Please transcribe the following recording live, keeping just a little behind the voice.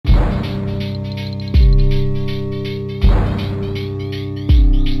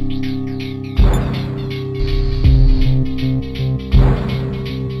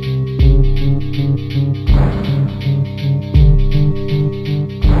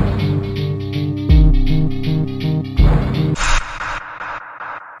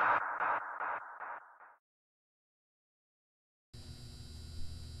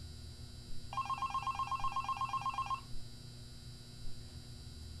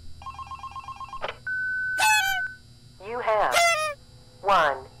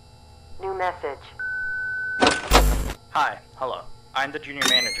Hello, I'm the junior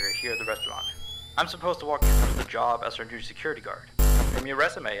manager here at the restaurant. I'm supposed to walk you through the job as our new security guard. From your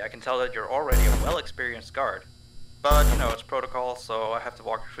resume, I can tell that you're already a well-experienced guard. But, you know, it's protocol, so I have to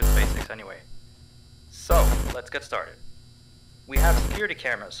walk you through the basics anyway. So, let's get started. We have security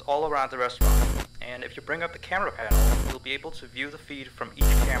cameras all around the restaurant, and if you bring up the camera panel, you'll be able to view the feed from each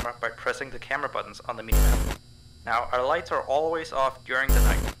camera by pressing the camera buttons on the minimap. Now, our lights are always off during the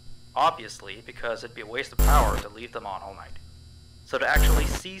night, obviously because it'd be a waste of power to leave them on all night. So to actually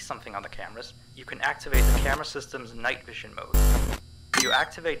see something on the cameras, you can activate the camera system's night vision mode. You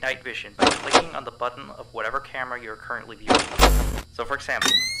activate night vision by clicking on the button of whatever camera you're currently viewing. So for example,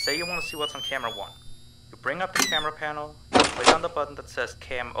 say you want to see what's on camera 1. You bring up the camera panel, you click on the button that says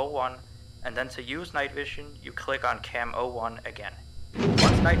Cam 01, and then to use night vision, you click on Cam 01 again.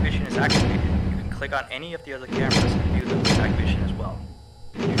 Once night vision is activated, you can click on any of the other cameras and view them with night vision as well.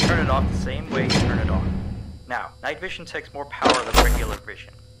 You turn it off the same way you turn it on. Now, night vision takes more power than regular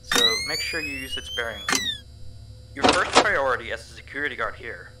vision, so make sure you use it sparingly. Your first priority as a security guard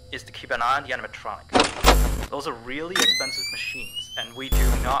here is to keep an eye on the animatronics. Those are really expensive machines, and we do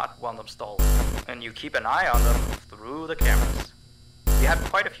not want them stolen. And you keep an eye on them through the cameras. We have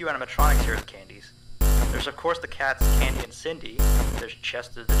quite a few animatronics here at the Candies. There's of course the cats Candy and Cindy, there's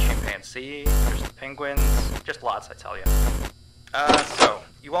Chester the chimpanzee, there's the penguins, just lots I tell you. So,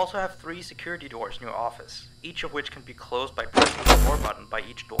 you also have 3 security doors in your office, each of which can be closed by pressing the door button by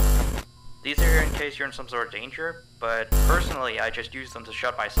each door. These are here in case you're in some sort of danger, but personally I just use them to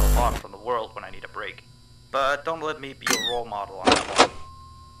shut myself off from the world when I need a break. But don't let me be a role model on that one.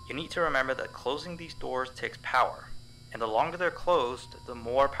 You need to remember that closing these doors takes power, and the longer they're closed, the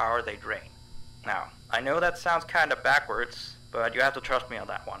more power they drain. Now, I know that sounds kinda backwards, but you have to trust me on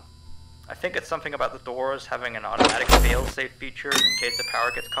that one. I think it's something about the doors having an automatic fail-safe feature in case the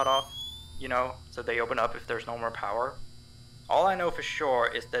power gets cut off. You know, so they open up if there's no more power. All I know for sure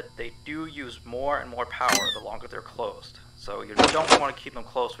is that they do use more and more power the longer they're closed, so you don't want to keep them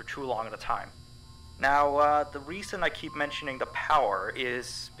closed for too long at a time. Now, the reason I keep mentioning the power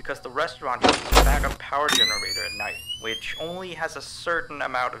is because the restaurant uses a backup power generator at night, which only has a certain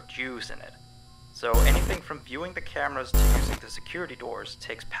amount of juice in it. So anything from viewing the cameras to using the security doors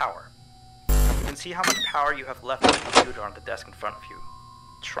takes power. You can see how much power you have left on the computer on the desk in front of you.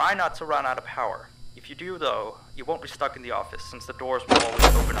 Try not to run out of power. If you do though, you won't be stuck in the office since the doors will always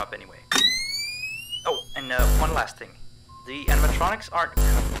open up anyway. Oh, and one last thing. The animatronics aren't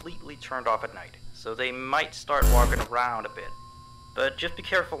completely turned off at night, so they might start walking around a bit. But just be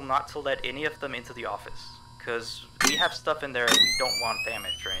careful not to let any of them into the office, cause we have stuff in there we don't want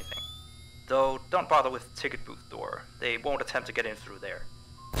damaged or anything. Though, don't bother with the ticket booth door. They won't attempt to get in through there.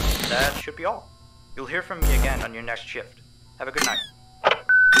 That should be all. You'll hear from me again on your next shift. Have a good night.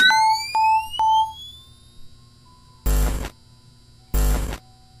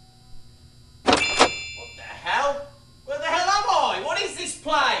 What the hell? Where the hell am I? What is this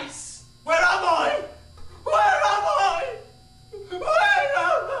place? Where am I? Where am I? Where am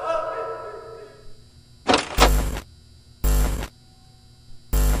I?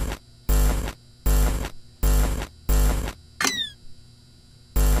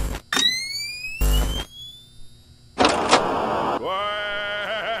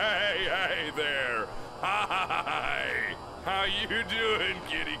 Hey there! Hi! How you doing,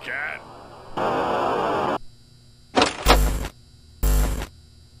 kitty cat?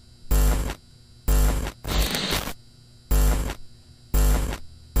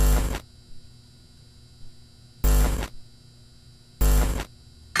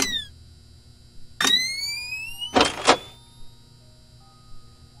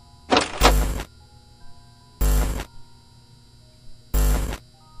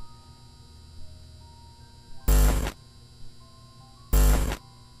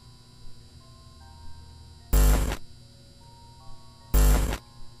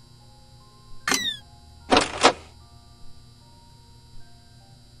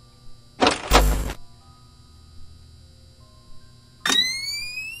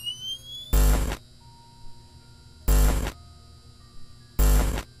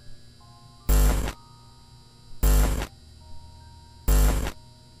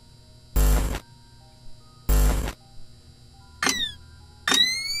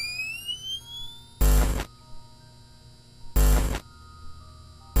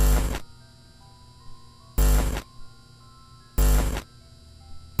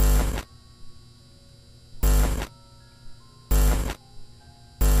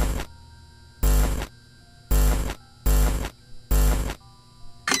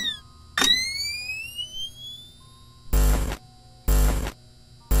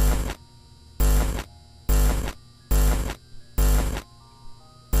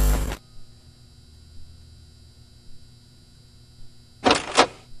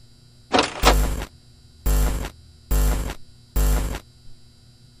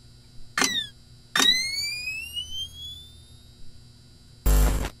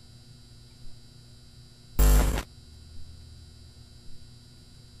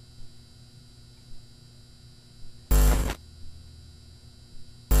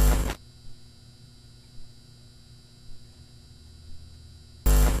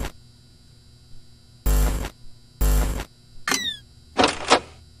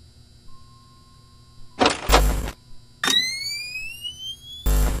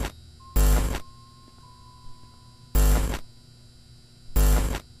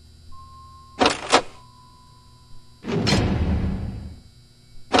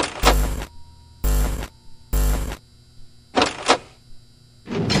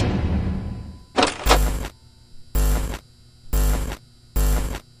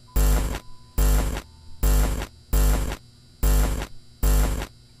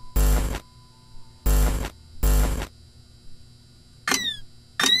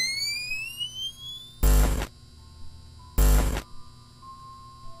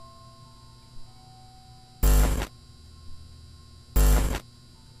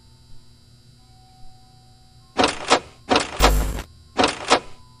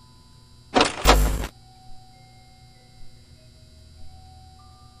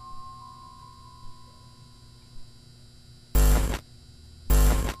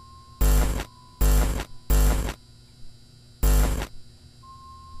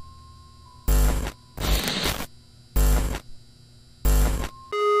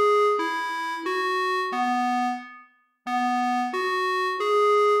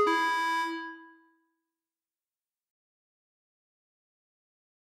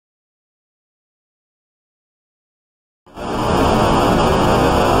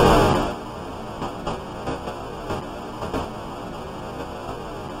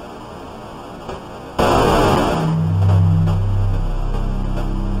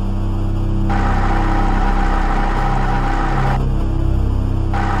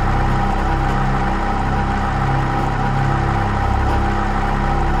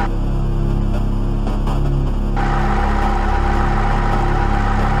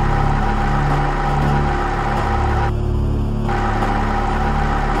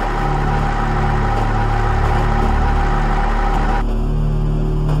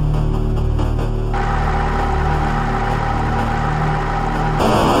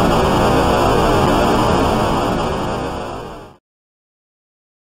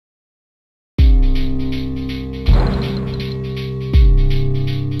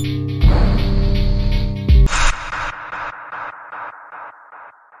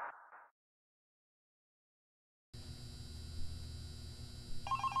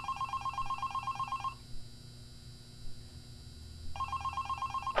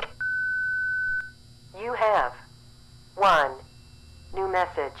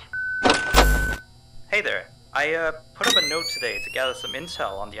 I put up a note today to gather some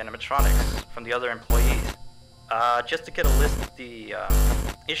intel on the animatronics from the other employees, just to get a list of the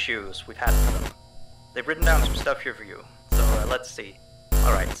issues we've had with them. They've written down some stuff here for you, so let's see.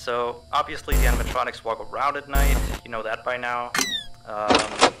 Alright, so obviously the animatronics walk around at night, you know that by now.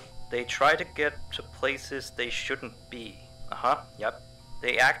 They try to get to places they shouldn't be. Yep.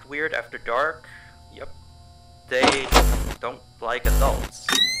 They act weird after dark. Yep. They don't like adults.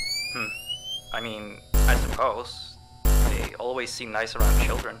 I mean, I suppose. They always seem nice around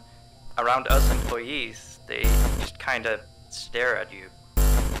children. Around us employees, they just kinda stare at you.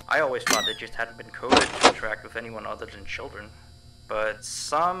 I always thought they just hadn't been coded to interact with anyone other than children. But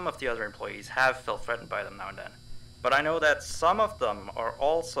some of the other employees have felt threatened by them now and then. But I know that some of them are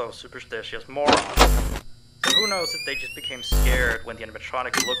also superstitious morons. So who knows if they just became scared when the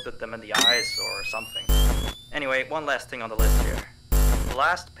animatronic looked at them in the eyes or something. Anyway, one last thing on the list here. The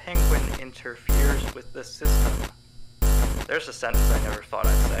last penguin interferes with the system. There's a sentence I never thought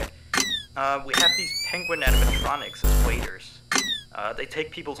I'd say. We have these penguin animatronics as waiters. They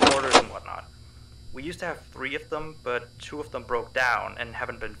take people's orders and whatnot. We used to have 3 of them, but 2 of them broke down and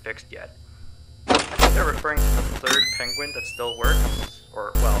haven't been fixed yet. I think they're referring to the 3rd penguin that still works,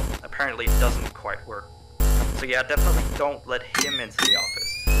 or, well, apparently it doesn't quite work. So yeah, definitely don't let him into the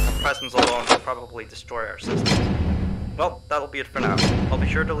office. His presence alone will probably destroy our system. Well, that'll be it for now. I'll be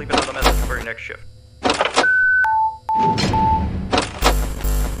sure to leave another message for your next shift.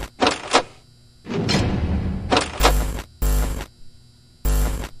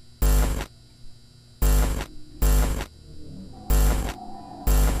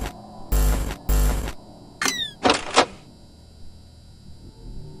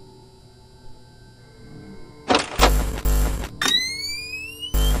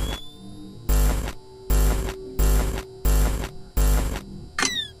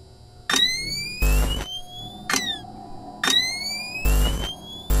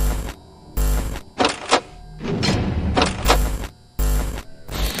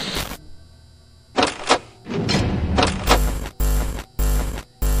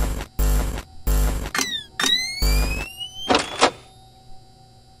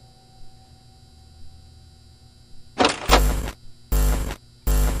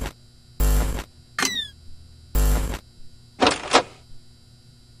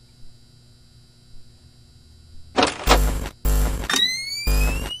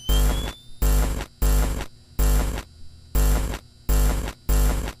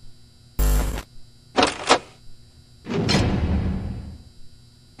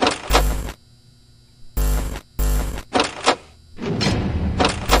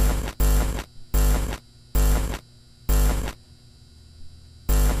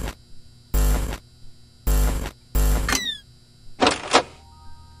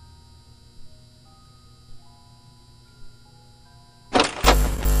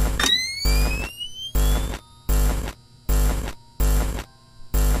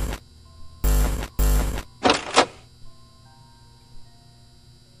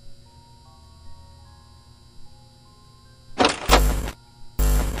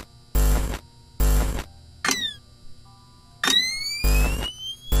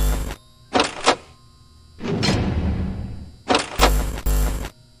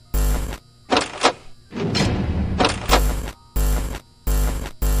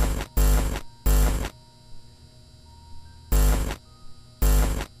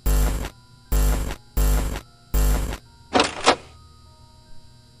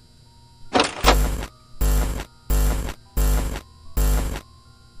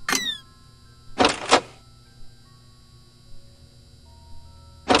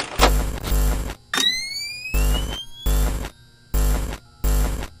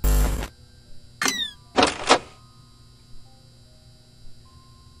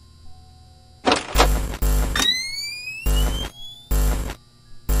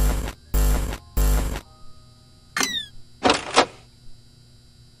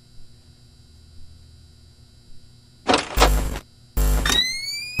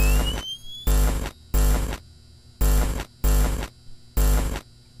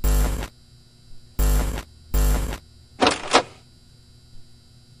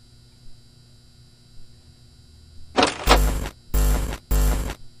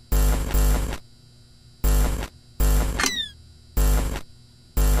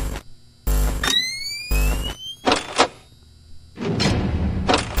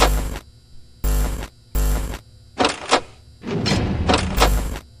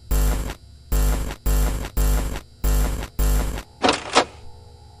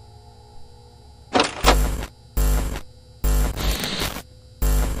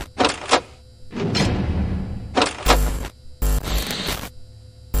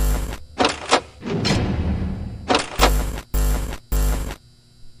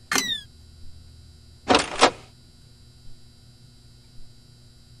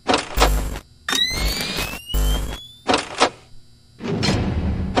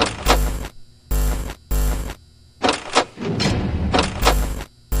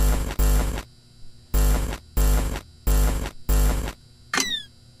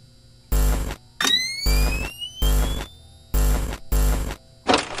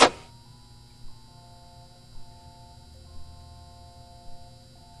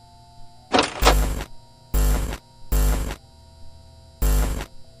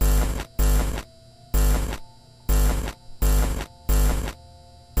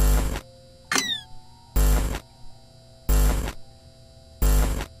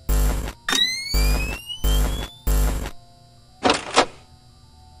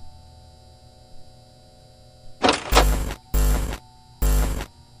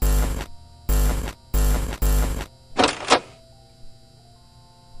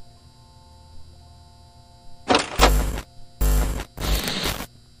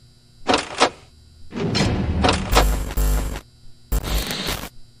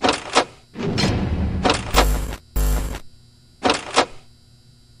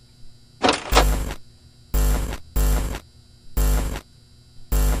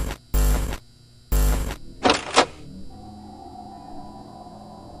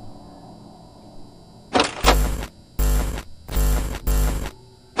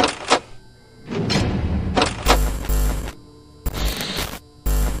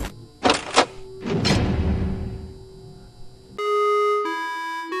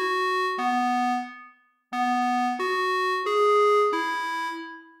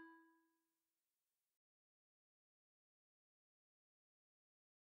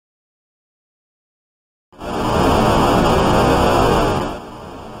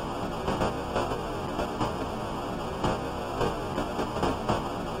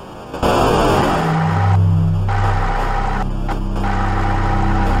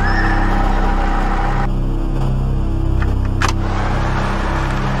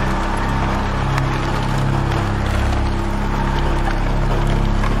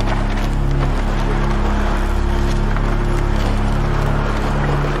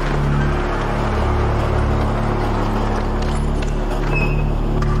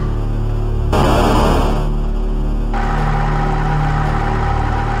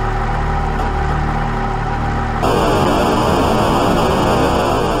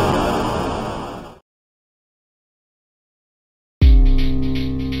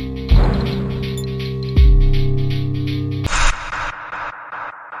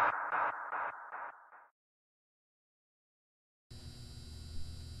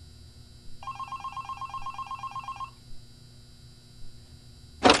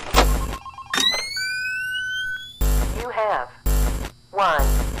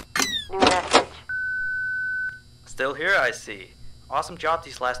 New message. Still here, I see. Awesome job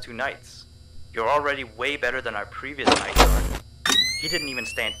these last 2 nights. You're already way better than our previous night guard. He didn't even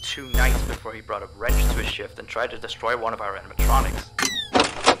stand 2 nights before he brought a wrench to his shift and tried to destroy one of our animatronics.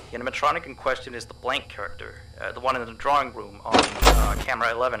 The animatronic in question is the Blank character, the one in the drawing room on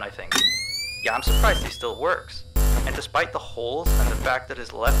camera 11, I think. Yeah, I'm surprised he still works. And despite the holes and the fact that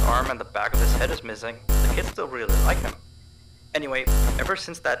his left arm and the back of his head is missing, the kids still really like him. Anyway, ever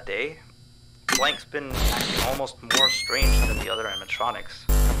since that day, Blank's been acting almost more strange than the other animatronics.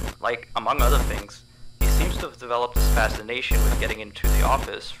 Like, among other things, he seems to have developed this fascination with getting into the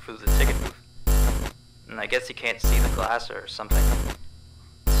office through the ticket booth. And I guess he can't see the glass or something.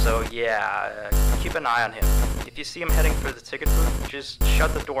 So yeah, keep an eye on him. If you see him heading for the ticket booth, just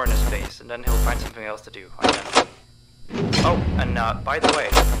shut the door in his face, and then he'll find something else to do, I guess. Oh, and by the way,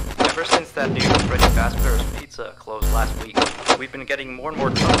 ever since that new Freddy Fazbear's Pizza closed last week, we've been getting more and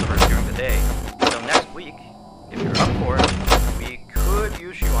more customers during the day. So next week, if you're up for it, we could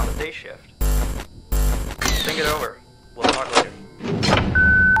use you on the day shift. Think it over. We'll talk later.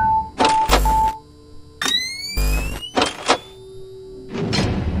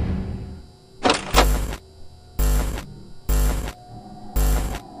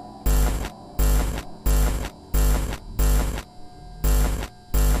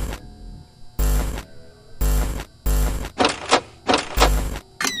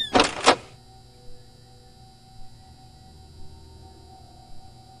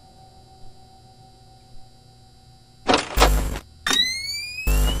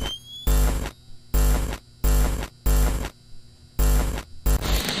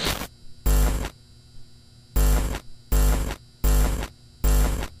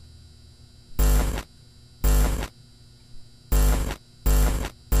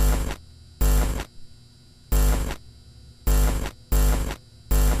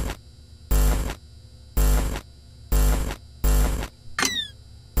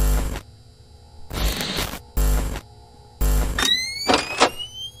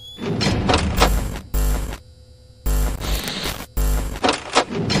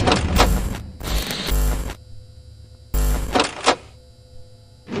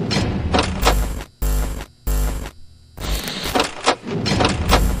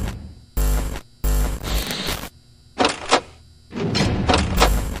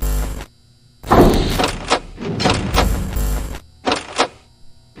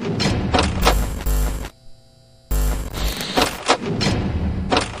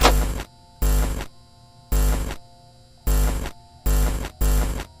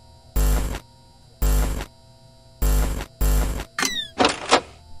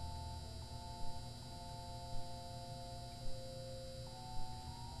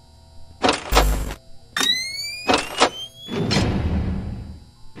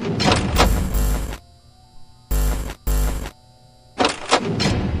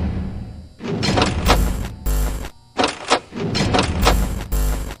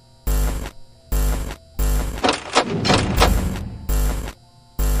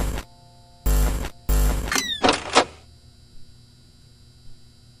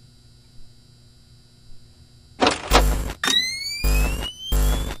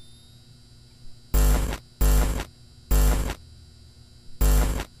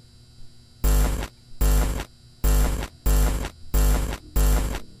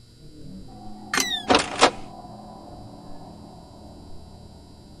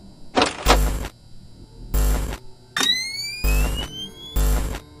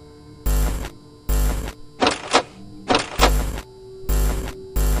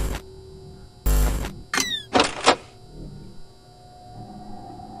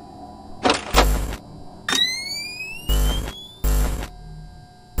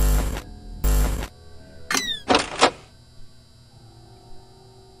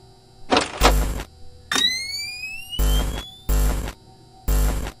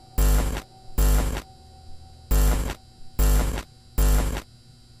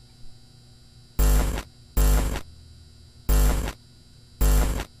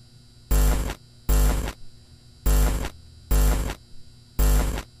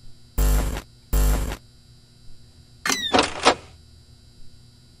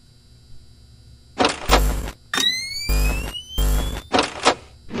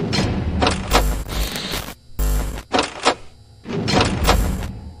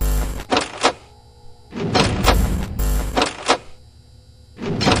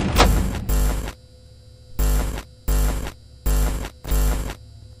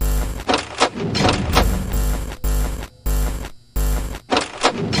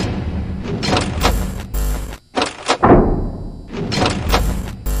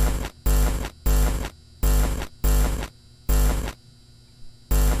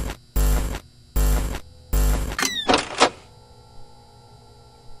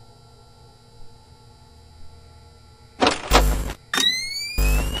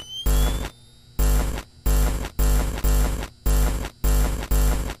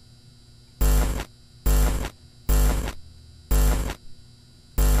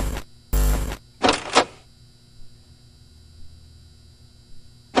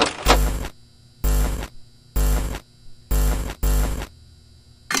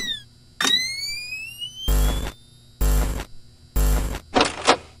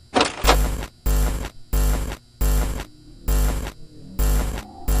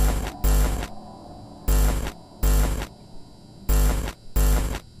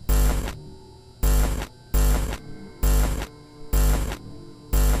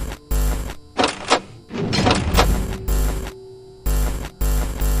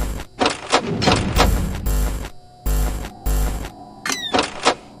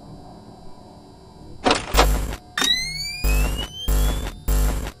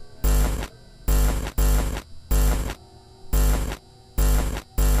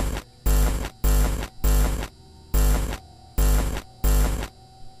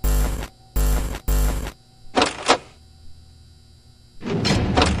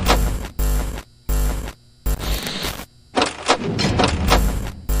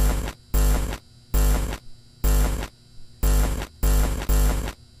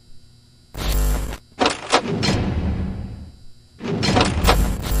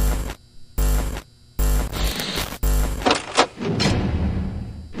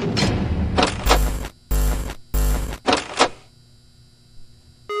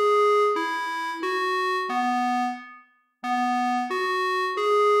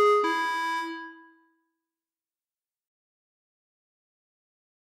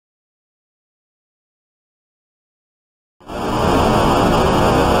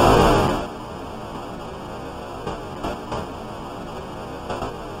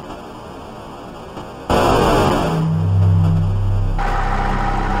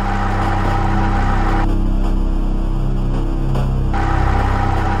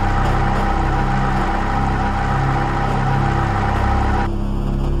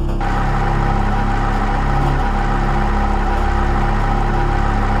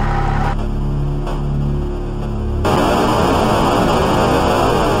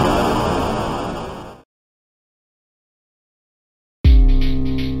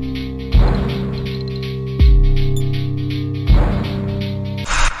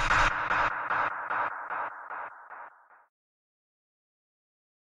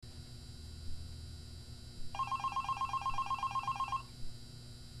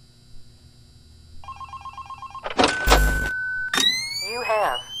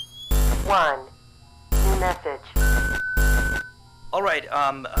 1. New message. Alright,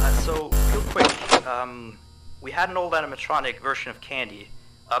 so real quick, we had an old animatronic version of Candy,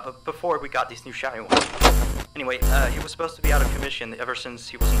 but before we got these new shiny ones. Anyway, he was supposed to be out of commission ever since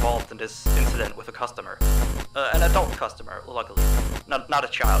he was involved in this incident with a customer. An adult customer, luckily. Not a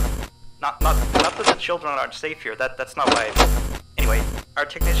child. Not that the children aren't safe here, that's not why. Anyway, our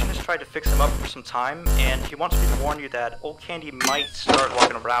technician has tried to fix him up for some time, and he wants me to warn you that old Candy might start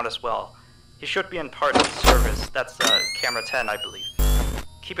walking around as well. He should be in part service. That's camera 10, I believe.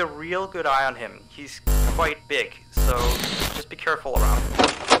 Keep a real good eye on him. He's quite big, so just be careful around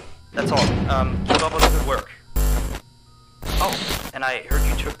him. That's all. Keep up with the good work. Oh, and I heard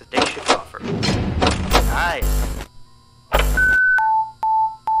you took the day shift offer. Nice.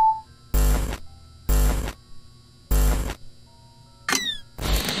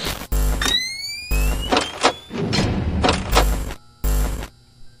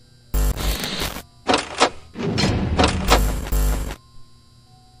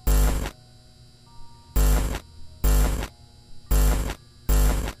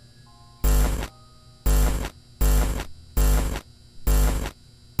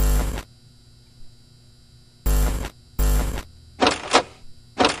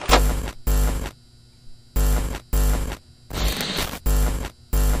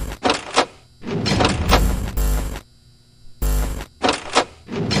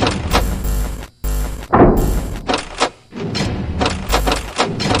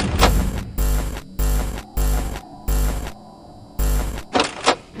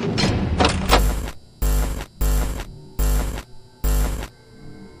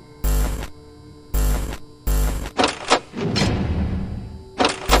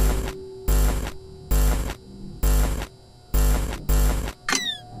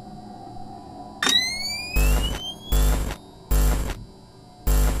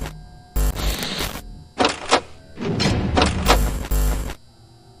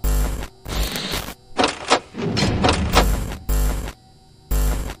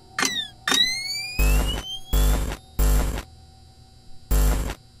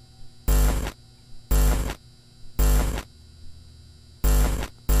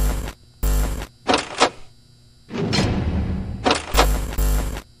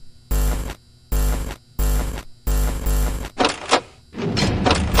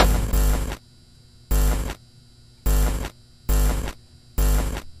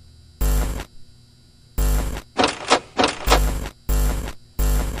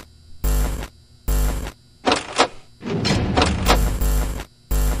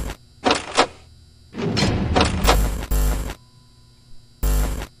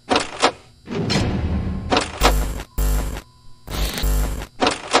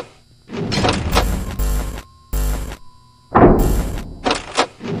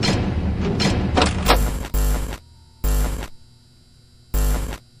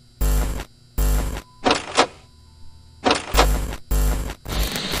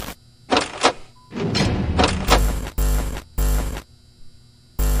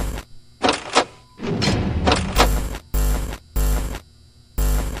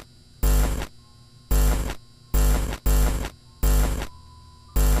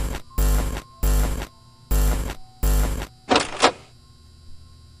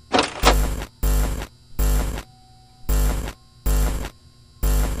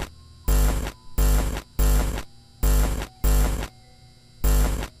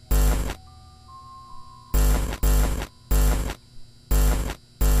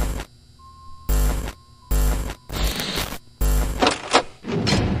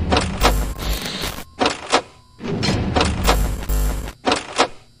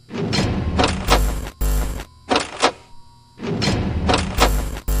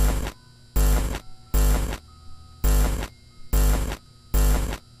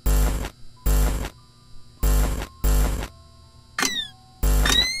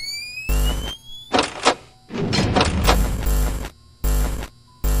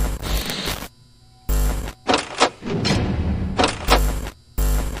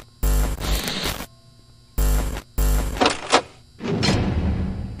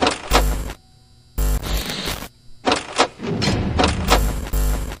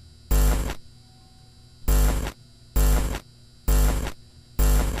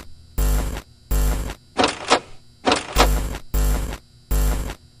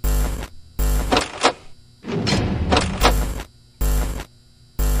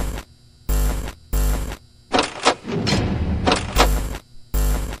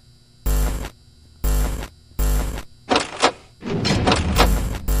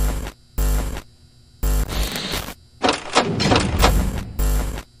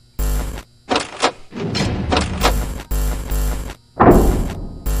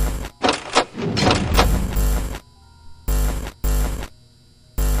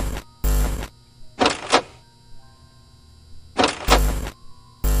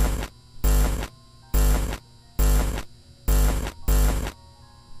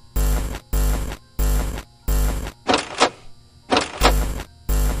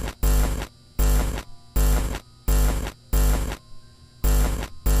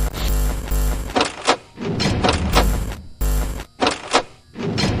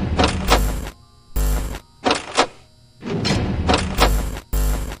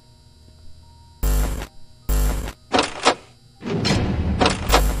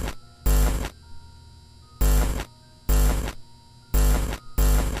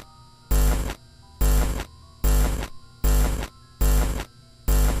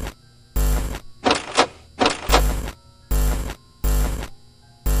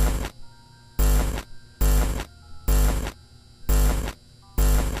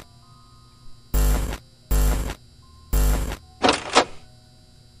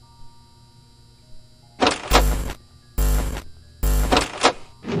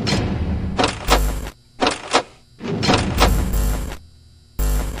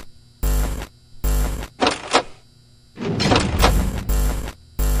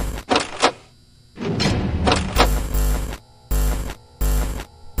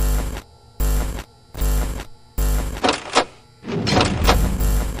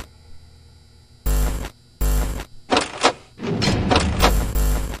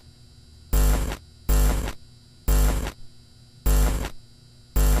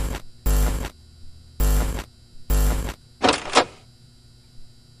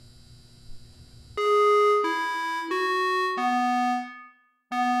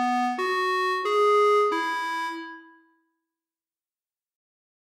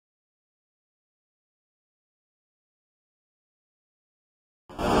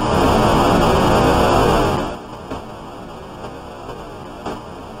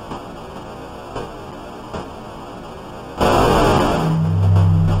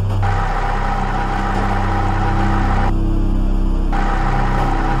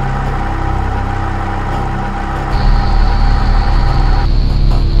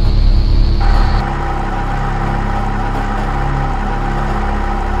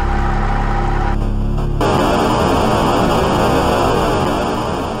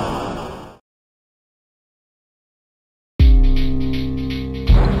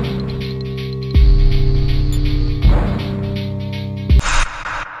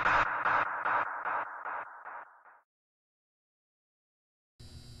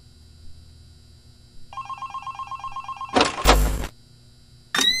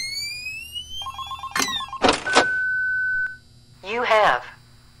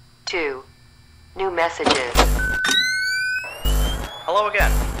 2. New messages. Hello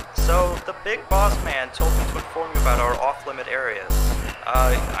again. So, the big boss man told me to inform you about our off-limit areas.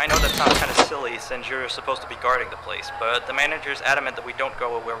 I know that sounds kind of silly since you're supposed to be guarding the place, but the manager's adamant that we don't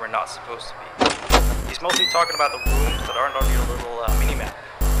go where we're not supposed to be. He's mostly talking about the rooms that aren't on your little mini-map.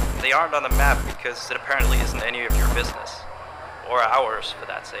 They aren't on the map because it apparently isn't any of your business. Or ours, for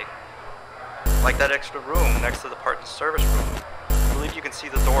that sake. Like that extra room next to the parts and service room. I believe you can see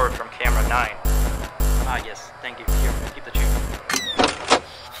the door from camera 9. Ah yes, thank you. Here, keep the change.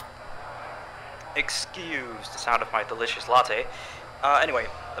 Excuse the sound of my delicious latte. Anyway,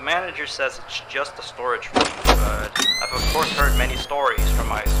 the manager says it's just a storage room, but I've of course heard many stories from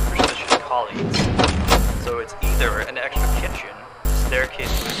my superstitious colleagues. So it's either an extra kitchen, staircase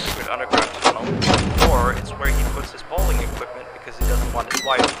to a secret underground tunnel, or it's where he puts his bowling equipment because he doesn't want his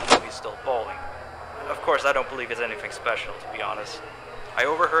wife to know he's still bowling. Of course, I don't believe it's anything special, to be honest. I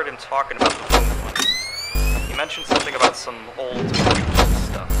overheard him talking about the room once. He mentioned something about some old computers and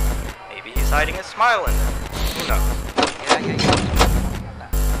stuff. Maybe he's hiding a smile in there. Who knows?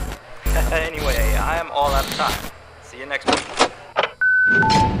 Anyway, I am all out of time. See you next week.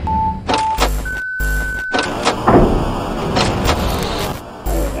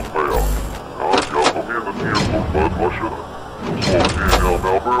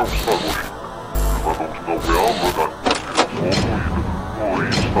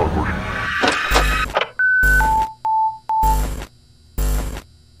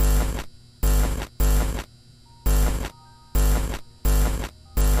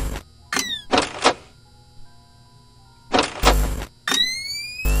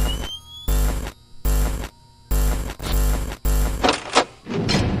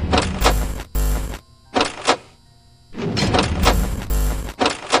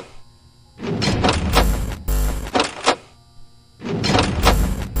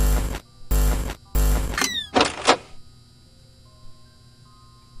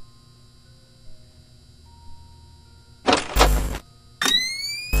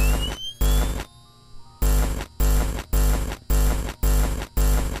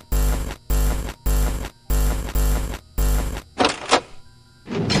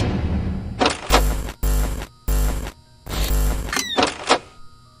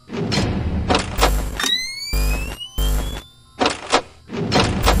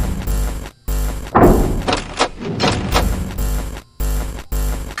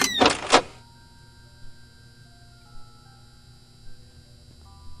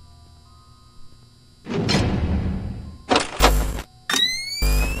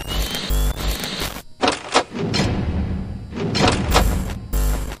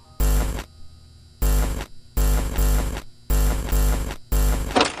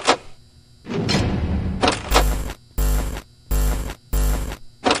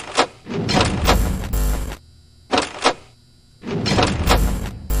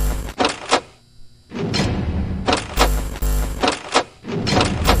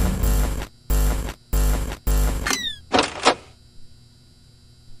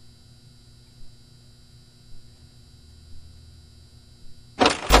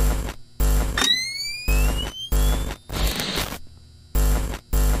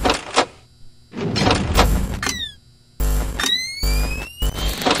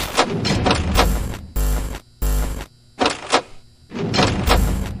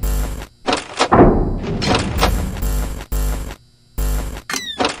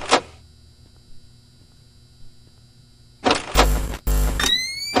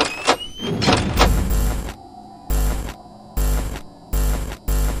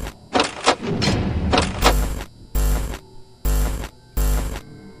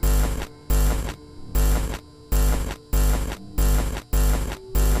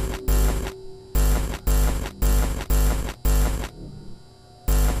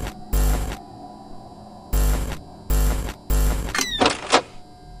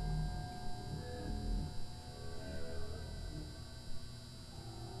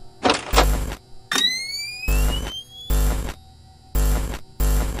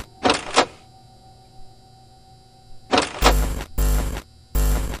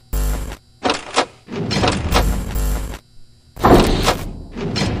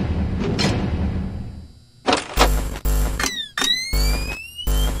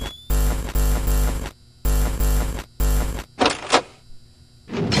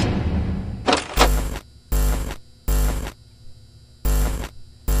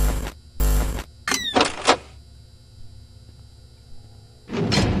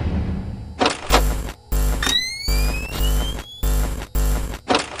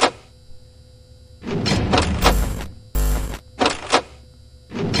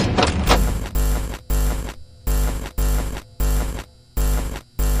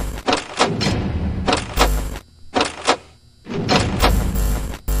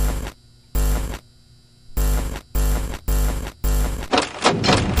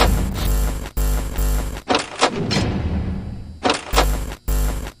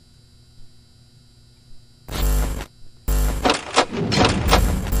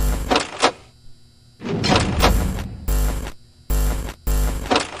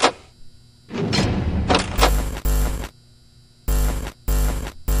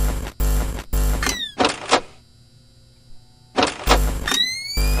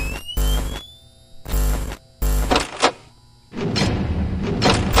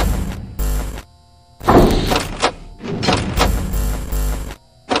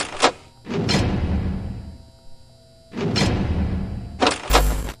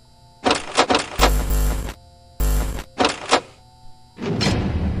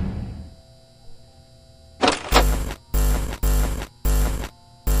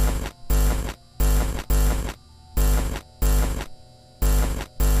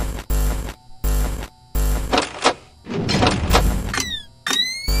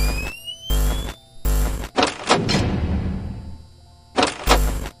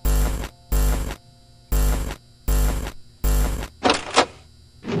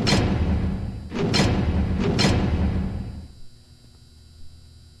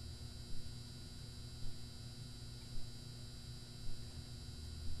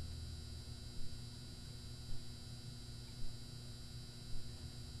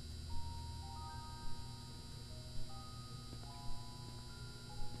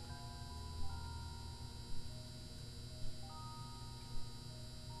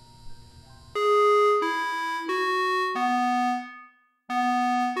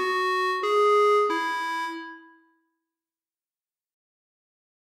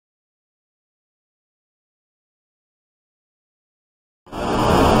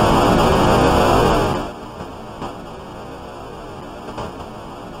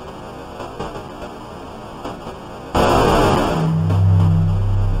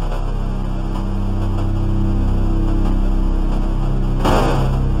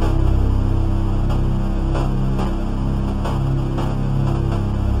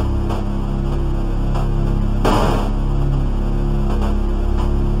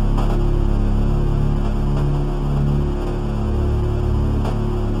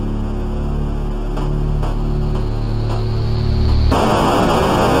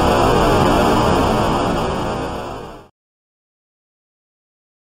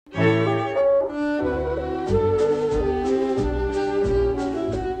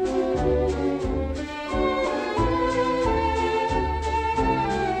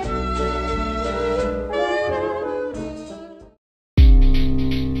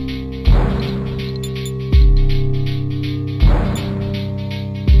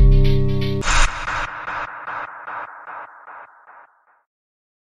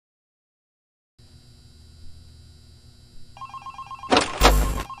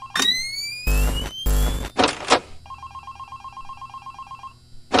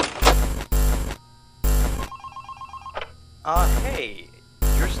 Hey,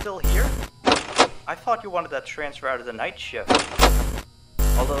 you're still here? I thought you wanted that transfer out of the night shift.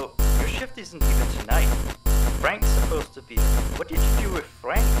 Although, your shift isn't even tonight. Frank's supposed to be... What did you do with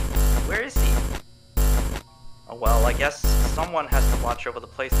Frank? Where is he? Oh, well, I guess someone has to watch over the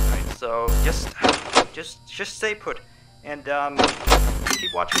place tonight, so just stay put. And,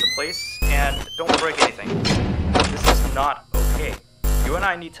 keep watching the place, and don't break anything. This is not okay. You and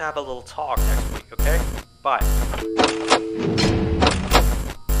I need to have a little talk next week, okay? Bye.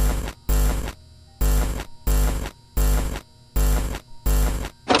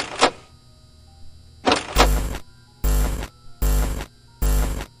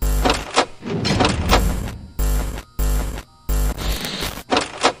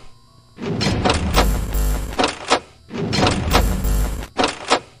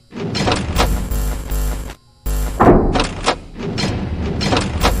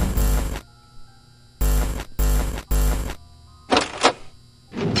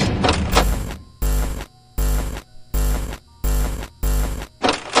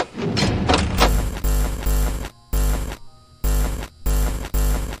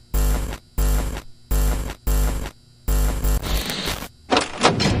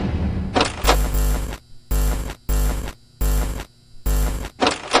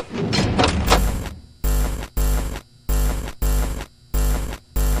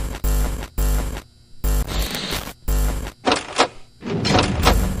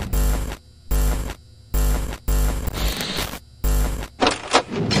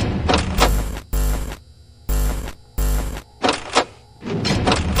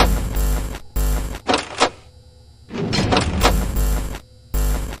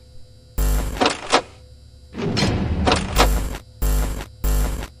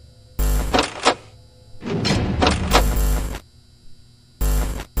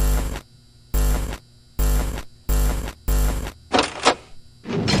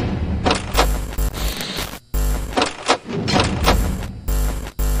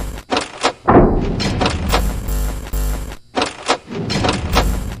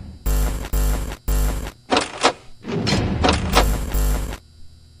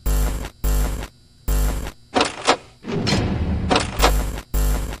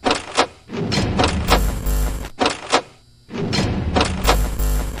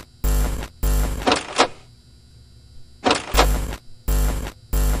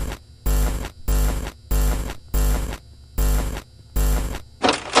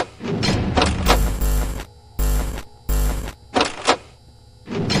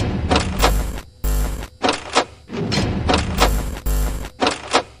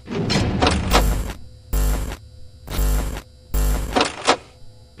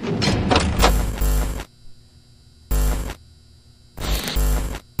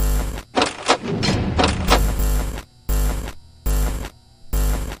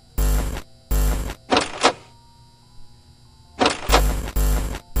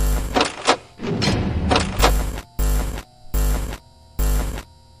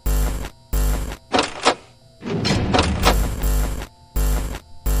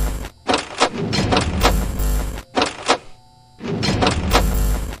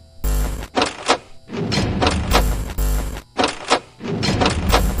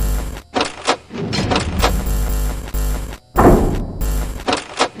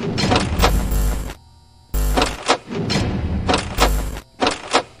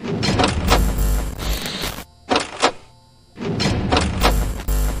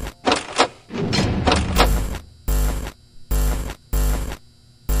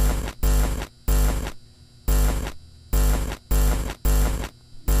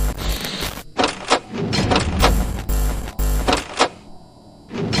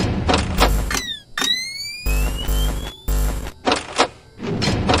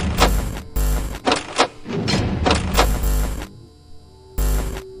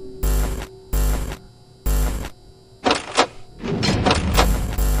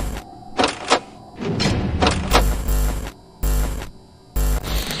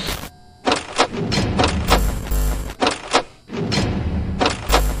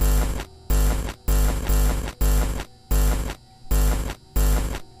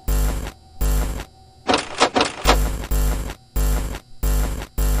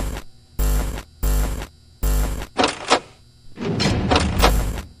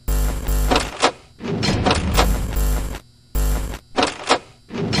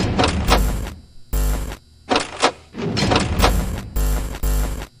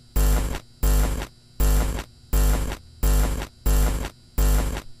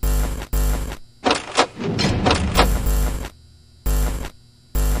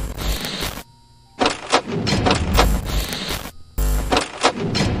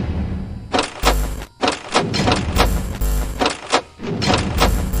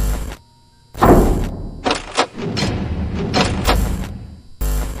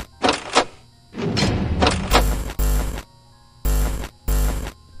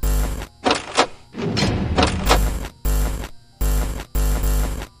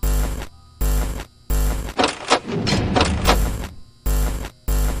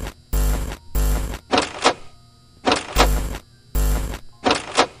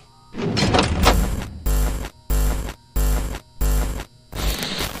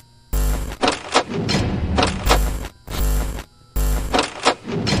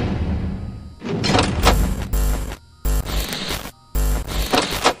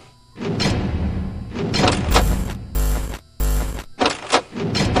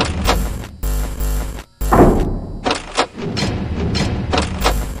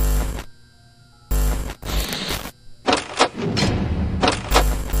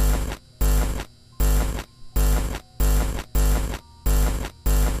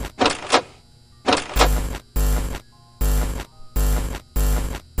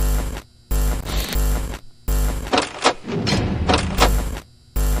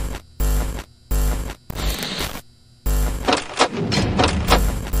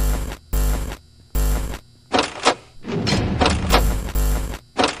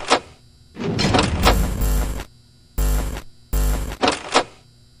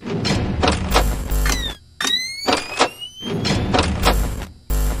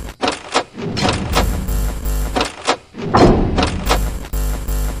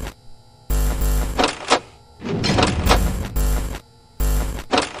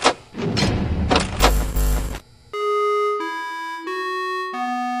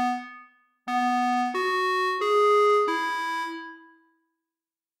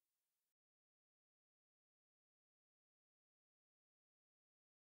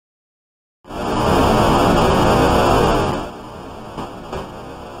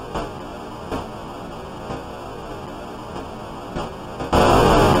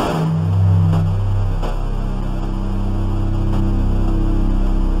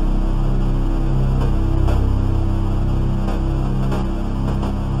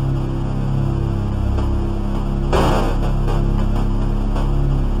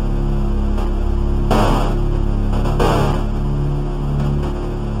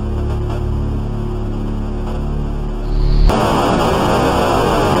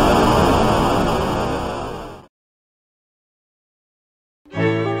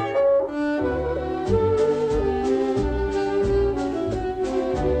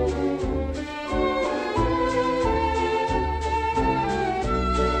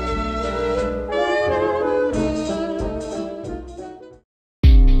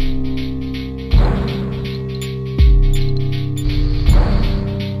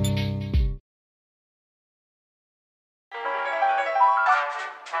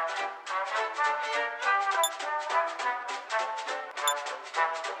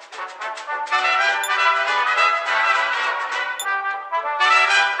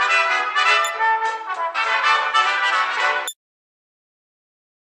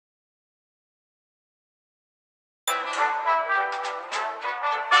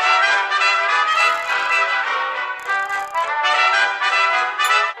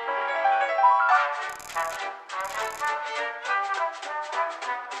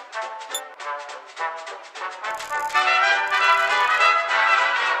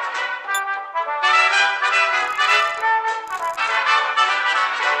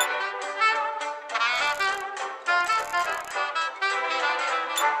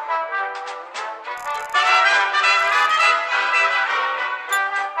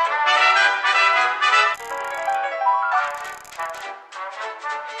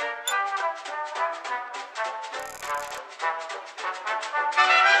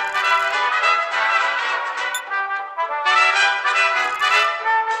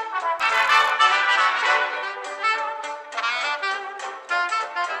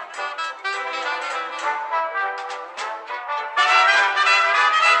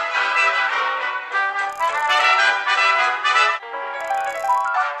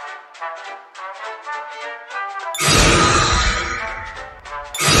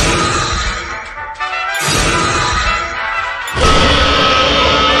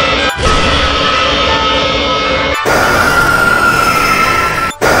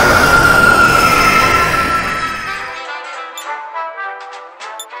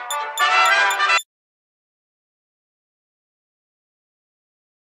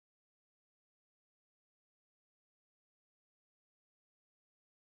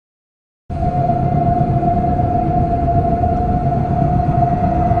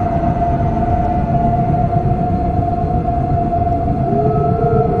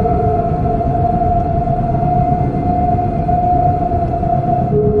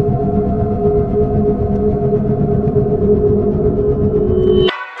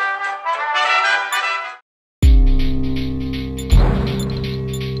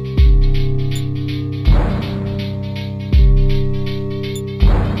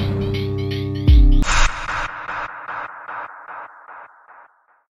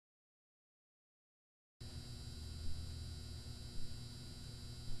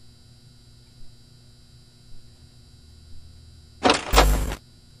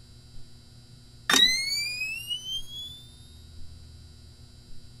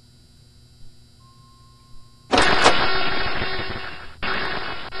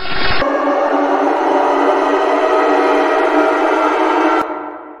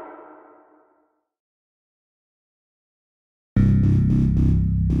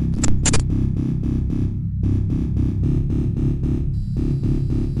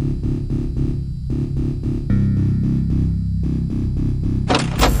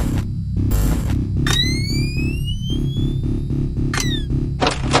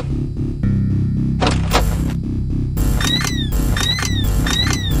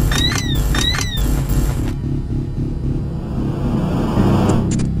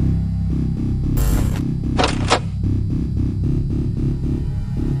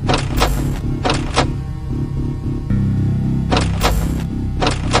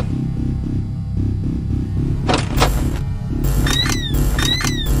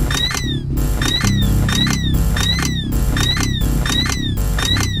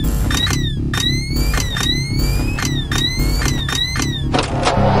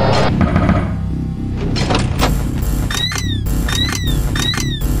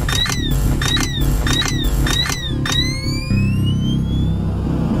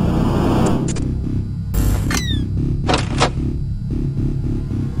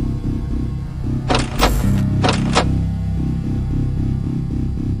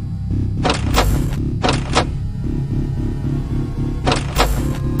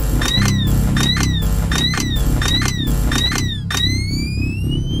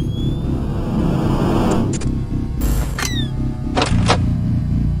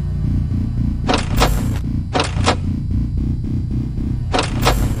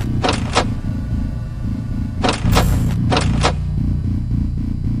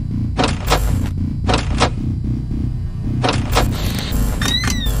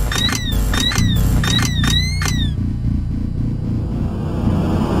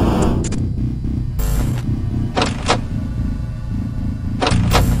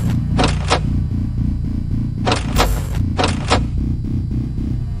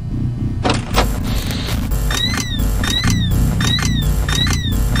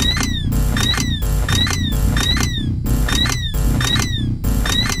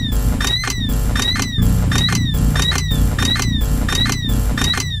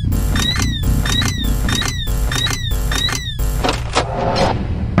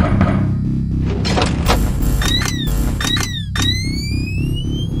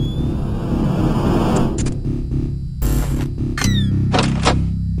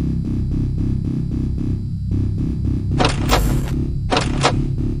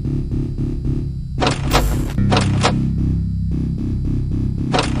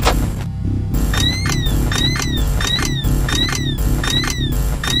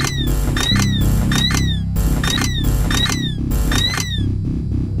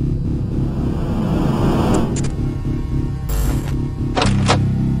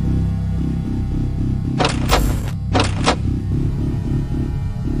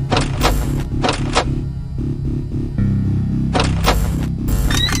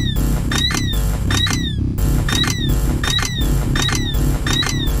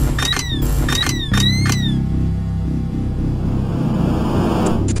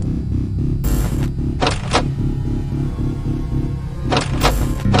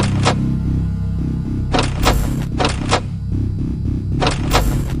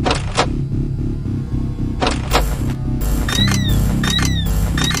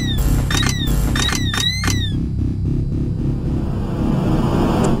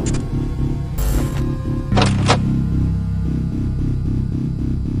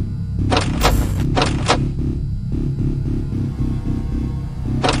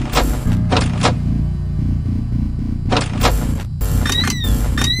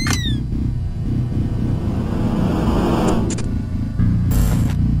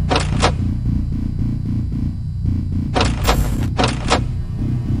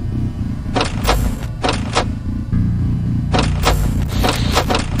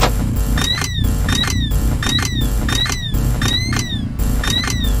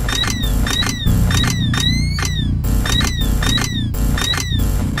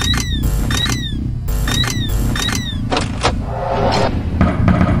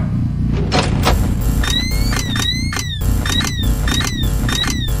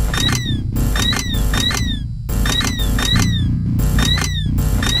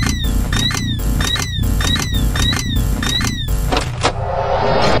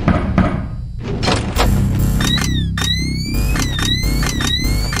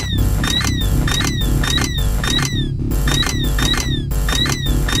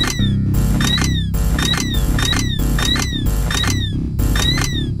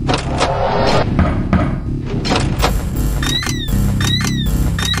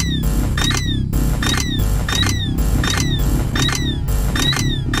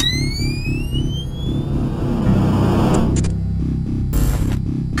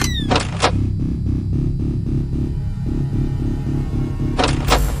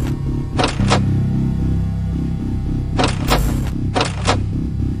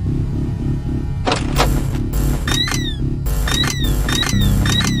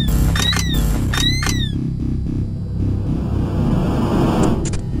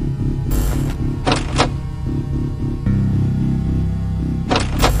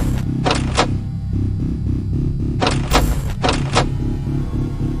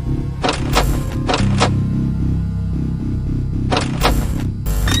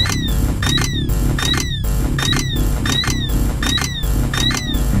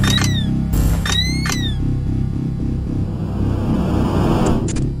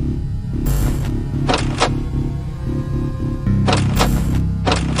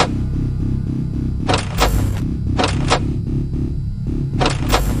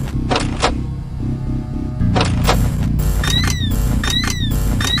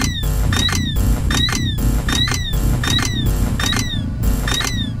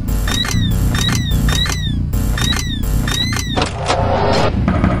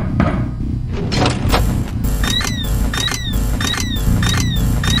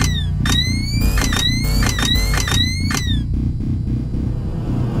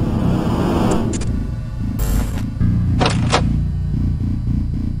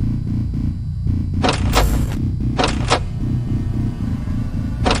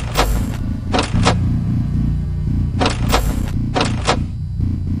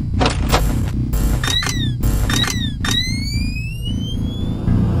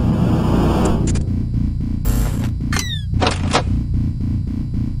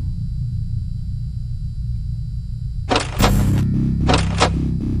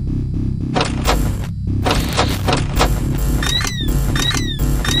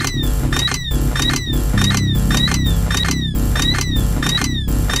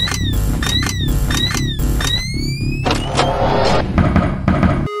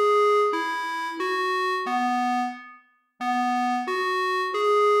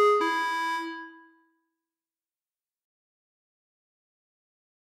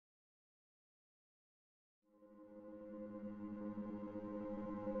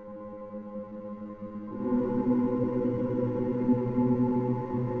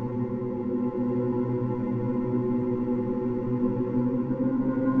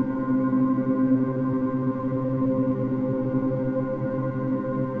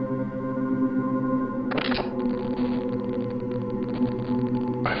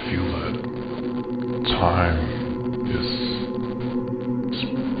 time is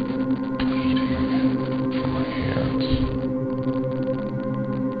bleeding from my hands.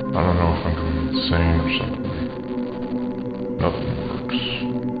 I don't know if I'm going insane or something. Nothing works.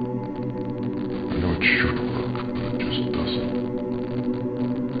 I know it should work, but it just doesn't.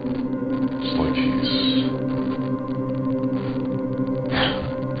 It's like he's...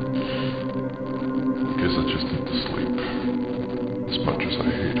 I guess I just need to sleep. As much as I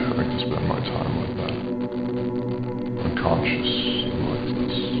hate having to spend my time like that. Unconscious and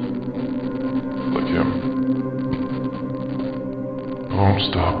lifeless. Like him. I won't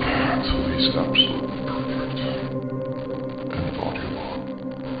stop until he's absolutely